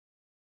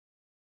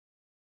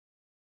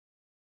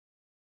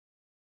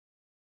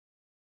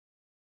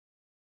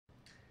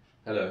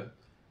Hello,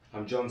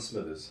 I'm John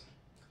Smithers.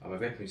 I'm a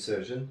veterinary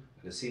surgeon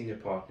and a senior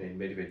partner in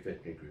Medivet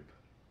Veterinary Group.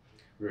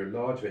 We're a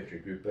large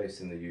veterinary group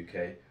based in the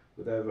UK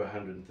with over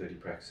 130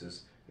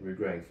 practices, and we're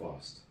growing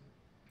fast.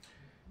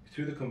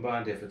 Through the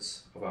combined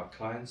efforts of our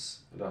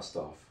clients and our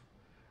staff,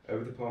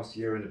 over the past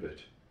year and a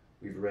bit,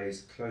 we've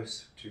raised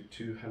close to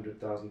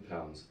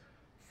 £200,000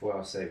 for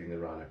our Saving the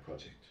Rhino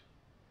project.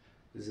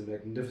 This is a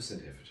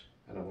magnificent effort,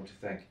 and I want to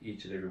thank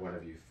each and every one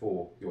of you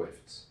for your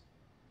efforts.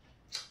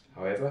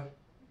 However,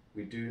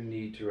 we do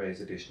need to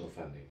raise additional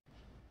funding.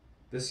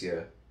 This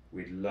year,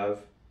 we'd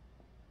love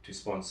to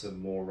sponsor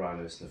more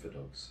rhino sniffer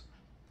dogs.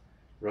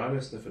 Rhino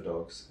sniffer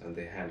dogs and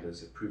their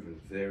handlers have proven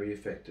very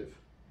effective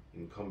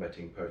in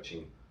combating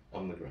poaching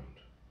on the ground.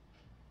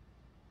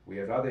 We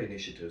have other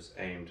initiatives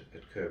aimed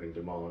at curbing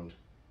demand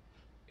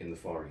in the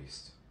Far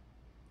East.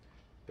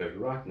 But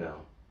right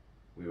now,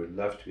 we would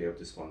love to be able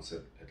to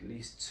sponsor at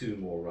least 2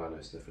 more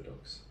rhino sniffer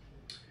dogs.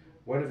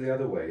 One of the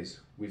other ways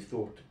we've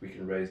thought we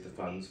can raise the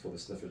funds for the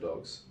sniffer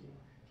dogs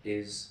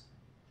is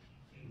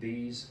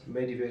these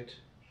Medivet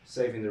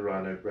Saving the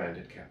Rhino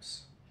branded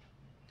caps.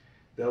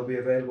 They'll be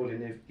available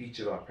in each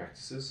of our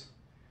practices,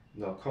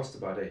 and they'll cost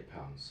about £8,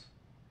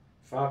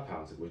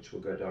 £5 of which will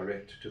go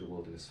direct to the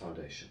Wilderness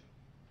Foundation.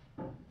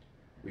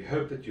 We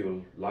hope that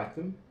you'll like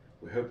them,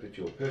 we hope that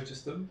you'll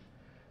purchase them,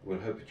 we'll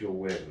hope that you'll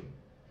wear them.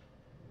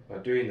 By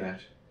doing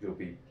that, you'll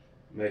be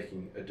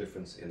making a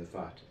difference in the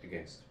fight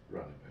against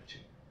rhino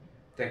poaching.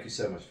 Thank you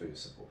so much for your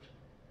support.